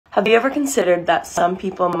Have you ever considered that some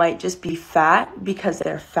people might just be fat because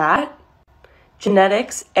they're fat?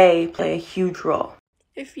 Genetics, play a huge role.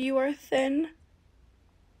 If you are thin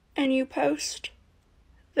and you post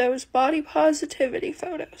those body positivity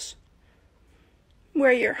photos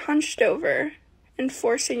where you're hunched over and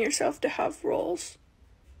forcing yourself to have rolls,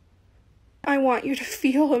 I want you to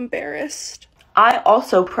feel embarrassed. I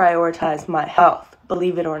also prioritize my health,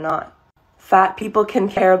 believe it or not. Fat people can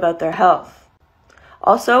care about their health.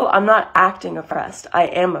 Also, I'm not acting oppressed, I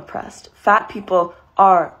am oppressed. Fat people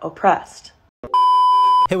are oppressed.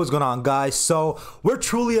 Hey, what's going on, guys? So we're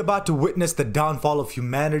truly about to witness the downfall of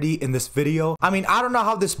humanity in this video. I mean, I don't know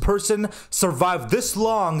how this person survived this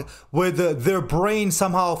long with their brain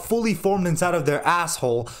somehow fully formed inside of their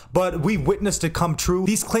asshole, but we witnessed it come true.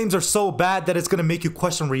 These claims are so bad that it's gonna make you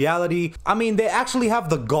question reality. I mean, they actually have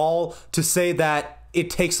the gall to say that it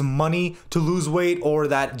takes money to lose weight, or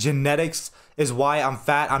that genetics is why I'm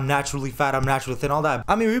fat, I'm naturally thin, all that.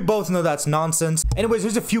 I mean, we both know that's nonsense. Anyways,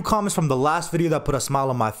 here's a few comments from the last video that put a smile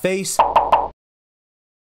on my face.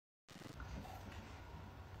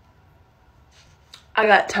 I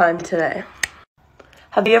got time today.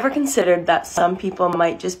 Have you ever considered that some people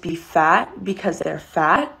might just be fat because they're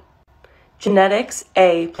fat? Genetics,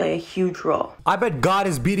 play a huge role. I bet God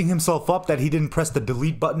is beating himself up that he didn't press the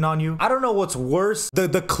delete button on you. I don't know what's worse,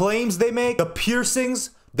 the claims they make, the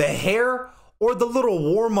piercings, the hair, or the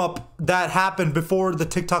little warm-up that happened before the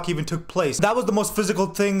TikTok even took place. That was the most physical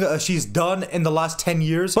thing she's done in the last 10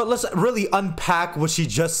 years. But let's really unpack what she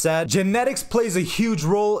just said. Genetics plays a huge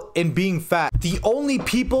role in being fat. The only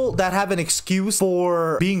people that have an excuse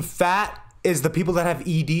for being fat is the people that have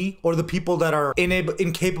ED, or the people that are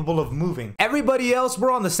incapable of moving. Everybody else,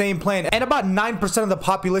 we're on the same plane. And about 9% of the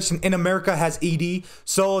population in America has ED,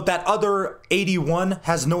 so that other 81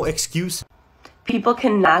 has no excuse. People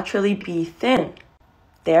can naturally be thin.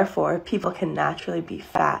 Therefore, people can naturally be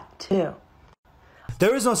fat too.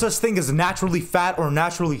 There is no such thing as naturally fat or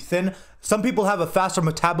naturally thin. Some people have a faster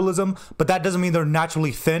metabolism, but that doesn't mean they're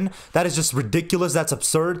naturally thin. That is just ridiculous. That's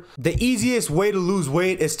absurd. The easiest way to lose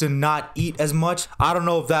weight is to not eat as much. I don't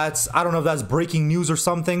know if that's breaking news or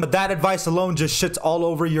something, but that advice alone just shits all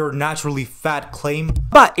over your naturally fat claim.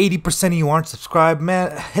 About 80% of you aren't subscribed,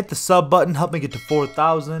 man. Hit the sub button, help me get to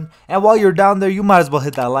 4,000. And while you're down there, you might as well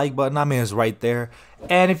hit that like button. I mean, it's right there.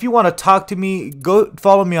 And if you want to talk to me, go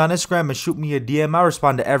follow me on Instagram and shoot me a DM. I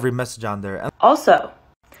respond to every message on there. Also,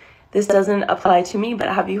 this doesn't apply to me, but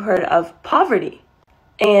have you heard of poverty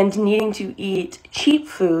and needing to eat cheap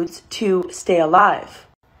foods to stay alive?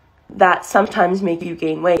 That sometimes make you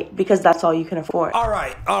gain weight because that's all you can afford. All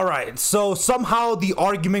right. So somehow the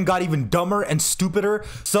argument got even dumber and stupider.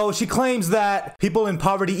 So she claims that people in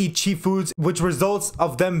poverty eat cheap foods, which results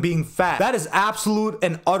of them being fat. That is absolute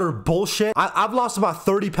and utter bullshit. I've lost about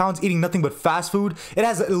 30 pounds eating nothing but fast food. It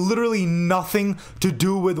has literally nothing to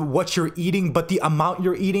do with what you're eating, but the amount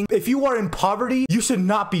you're eating. If you are in poverty, you should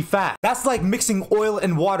not be fat. That's like mixing oil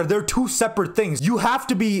and water. They're two separate things. You have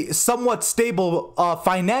to be somewhat stable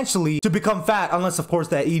financially to become fat, unless of course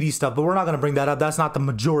that ED stuff, but we're not gonna bring that up. That's not the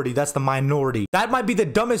majority, that's the minority. That might be the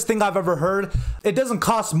dumbest thing I've ever heard. It doesn't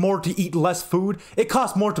cost more to eat less food, it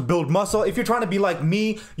costs more to build muscle. If you're trying to be like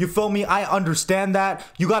me, you feel me, I understand that.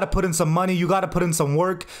 You gotta put in some money, you gotta put in some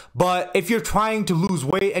work, but if you're trying to lose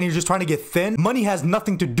weight and you're just trying to get thin, money has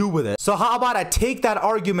nothing to do with it. So how about I take that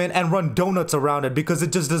argument and run donuts around it, because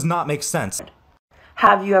it just does not make sense.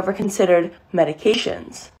 Have you ever considered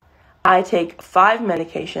medications? I take 5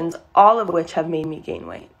 medications, all of which have made me gain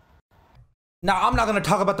weight. Now, I'm not going to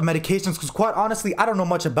talk about the medications because quite honestly, I don't know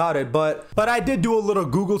much about it, but I did do a little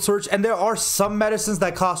Google search, and there are some medicines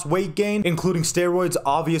that cause weight gain, including steroids,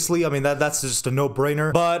 obviously. I mean, that's just a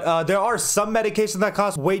no-brainer. But there are some medications that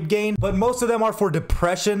cause weight gain, but most of them are for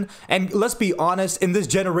depression. And let's be honest, in this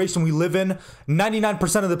generation we live in,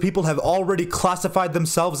 99% of the people have already classified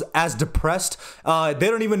themselves as depressed. They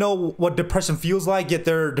don't even know what depression feels like, yet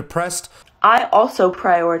they're depressed. I also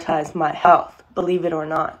prioritize my health, believe it or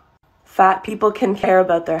not. Fat people can care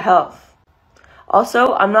about their health.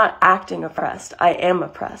 Also, I'm not acting oppressed, I am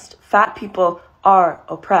oppressed. Fat people are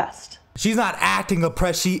oppressed. She's not acting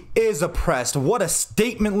oppressed, she is oppressed. What a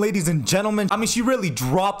statement, ladies and gentlemen. I mean, she really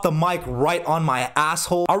dropped the mic right on my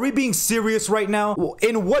asshole. Are we being serious right now?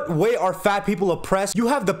 In what way are fat people oppressed? You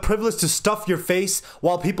have the privilege to stuff your face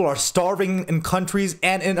while people are starving in countries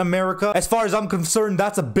and in America. As far as I'm concerned,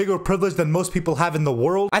 that's a bigger privilege than most people have in the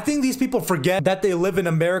world. I think these people forget that they live in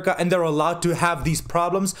America and they're allowed to have these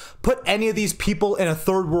problems. Put any of these people in a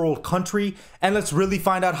third world country and let's really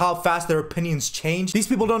find out how fast their opinions change. These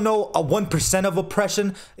people don't know a 1% of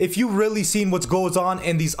oppression. If you really seen what goes on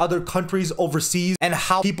in these other countries overseas and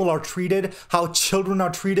how people are treated, how children are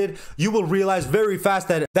treated, you will realize very fast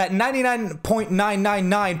that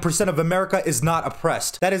 99.999% of America is not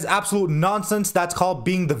oppressed. That is absolute nonsense. That's called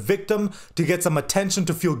being the victim to get some attention,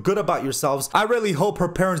 to feel good about yourselves. I really hope her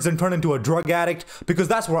parents didn't turn into a drug addict, because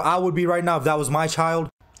that's where I would be right now if that was my child.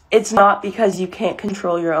 It's not because you can't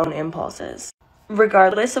control your own impulses.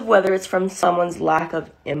 Regardless of whether it's from someone's lack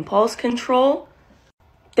of impulse control,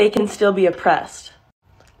 they can still be oppressed.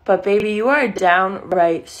 But baby, you are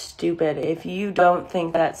downright stupid if you don't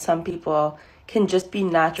think that some people can just be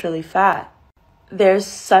naturally fat. There's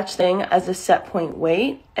such thing as a set point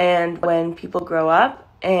weight, and when people grow up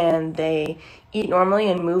and they eat normally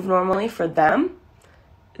and move normally for them,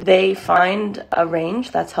 they find a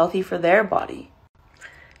range that's healthy for their body.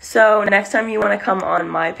 So next time you want to come on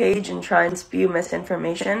my page and try and spew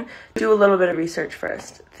misinformation, do a little bit of research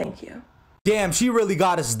first. Thank you. Damn, she really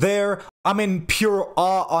got us there. I'm in pure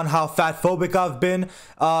awe on how fatphobic I've been.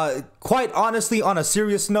 Quite honestly, on a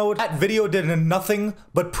serious note, that video did nothing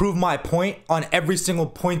but prove my point on every single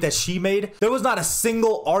point that she made. There was not a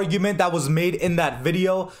single argument that was made in that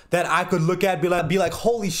video that I could look at, be like,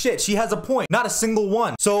 holy shit, she has a point. Not a single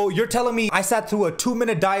one. So you're telling me I sat through a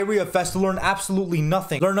 2-minute diarrhea fest to learn absolutely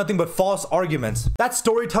nothing. Learn nothing but false arguments. That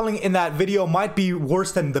storytelling in that video might be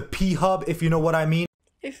worse than the P-Hub, if you know what I mean.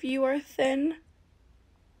 If you are thin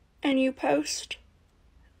and you post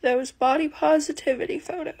those body positivity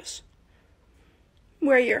photos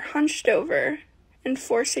where you're hunched over and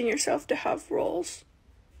forcing yourself to have rolls,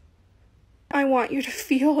 I want you to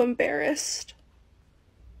feel embarrassed.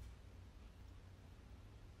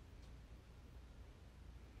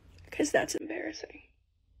 Because that's embarrassing.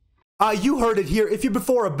 You heard it here. If you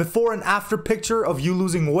before a before and after picture of you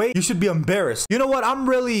losing weight, you should be embarrassed. You know what? I'm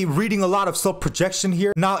really reading a lot of self-projection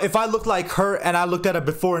here. Now, if I looked like her and I looked at a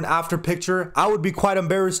before and after picture, I would be quite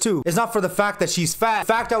embarrassed too. It's not for the fact that she's fat. The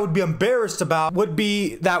fact I would be embarrassed about would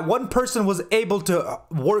be that one person was able to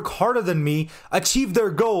work harder than me, achieve their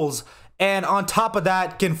goals, and on top of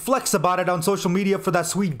that, can flex about it on social media for that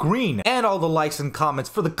sweet green and all the likes and comments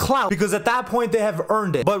for the clout, because at that point they have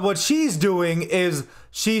earned it. But what she's doing is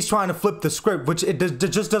she's trying to flip the script, which it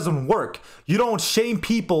just doesn't work. You don't shame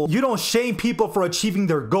people. You don't shame people for achieving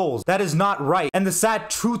their goals. That is not right. And the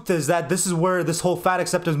sad truth is that this is where this whole fat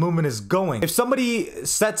acceptance movement is going. If somebody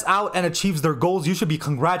sets out and achieves their goals, you should be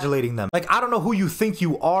congratulating them. Like, I don't know who you think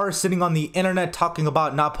you are sitting on the internet talking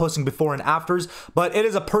about not posting before and afters, but it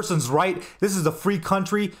is a person's right. This is a free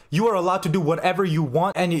country. You are allowed to do whatever you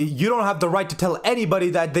want, and you don't have the right to tell anybody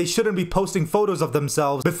that they shouldn't be posting photos of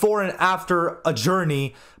themselves before and after a journey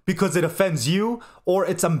because it offends you or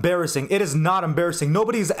it's embarrassing. It is not embarrassing.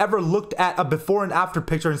 Nobody's ever looked at a before and after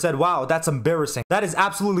picture and said, wow, that's embarrassing. That is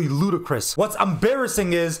absolutely ludicrous. What's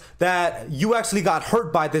embarrassing is that you actually got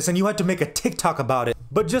hurt by this and you had to make a TikTok about it.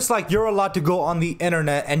 But just like you're allowed to go on the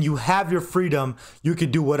internet and you have your freedom, you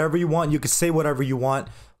could do whatever you want, you could say whatever you want.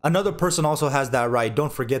 Another person also has that right.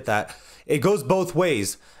 Don't forget that. It goes both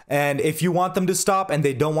ways. And if you want them to stop and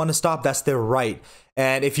they don't want to stop, that's their right.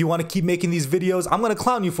 And if you want to keep making these videos, I'm going to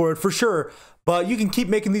clown you for it for sure. But you can keep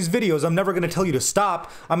making these videos. I'm never going to tell you to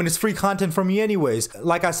stop. I mean, it's free content for me anyways.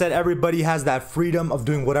 Like I said, everybody has that freedom of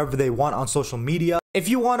doing whatever they want on social media. If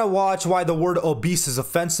you want to watch why the word obese is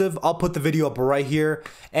offensive, I'll put the video up right here.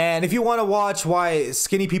 And if you want to watch why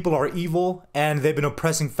skinny people are evil and they've been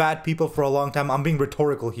oppressing fat people for a long time, I'm being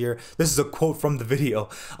rhetorical here. This is a quote from the video.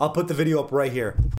 I'll put the video up right here.